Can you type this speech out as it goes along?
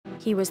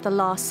He was the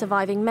last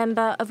surviving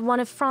member of one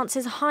of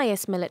France's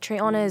highest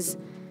military honours,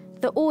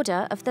 the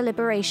Order of the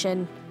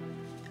Liberation,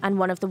 and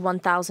one of the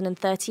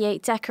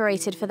 1,038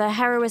 decorated for their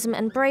heroism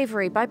and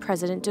bravery by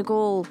President de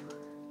Gaulle.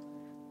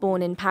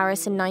 Born in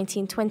Paris in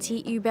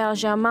 1920, Hubert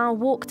Germain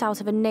walked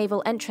out of a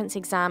naval entrance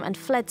exam and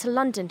fled to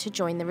London to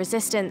join the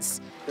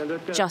resistance,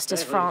 just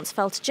as France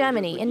fell to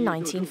Germany in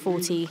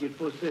 1940.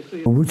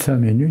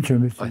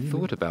 I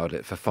thought about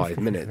it for 5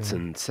 minutes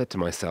and said to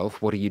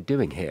myself, what are you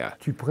doing here?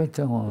 If you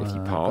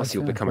pass,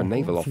 you'll become a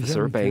naval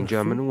officer obeying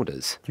German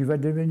orders.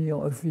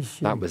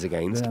 That was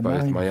against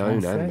both my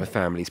own and my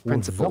family's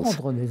principles.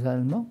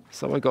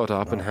 So I got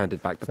up and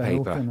handed back the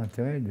paper.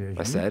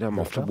 I said, I'm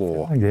off to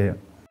war.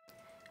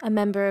 A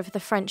member of the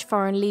French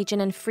Foreign Legion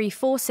and Free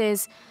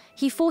Forces,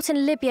 he fought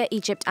in Libya,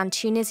 Egypt and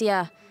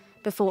Tunisia,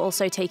 before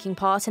also taking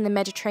part in the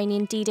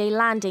Mediterranean D-Day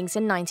landings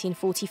in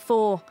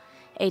 1944,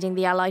 aiding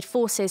the Allied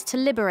forces to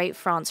liberate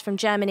France from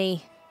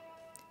Germany.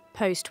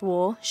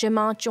 Post-war,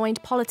 Germain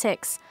joined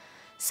politics,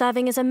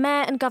 serving as a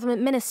mayor and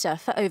government minister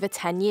for over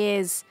 10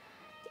 years.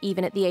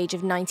 Even at the age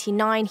of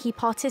 99, he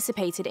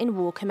participated in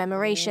war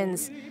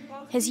commemorations,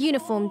 his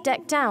uniform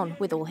decked down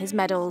with all his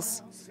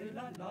medals.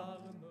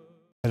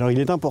 It's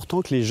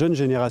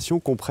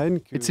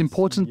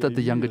important that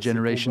the younger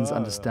generations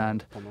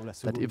understand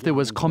that if there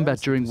was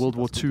combat during World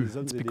War II,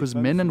 it's because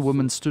men and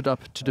women stood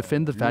up to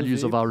defend the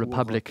values of our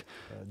republic.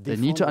 They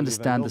need to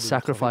understand the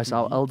sacrifice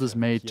our elders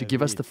made to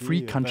give us the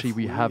free country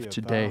we have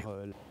today.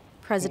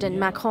 President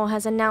Macron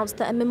has announced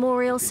that a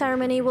memorial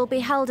ceremony will be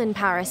held in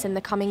Paris in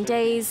the coming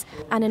days,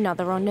 and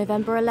another on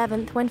November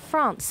 11th when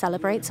France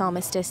celebrates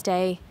Armistice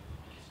Day.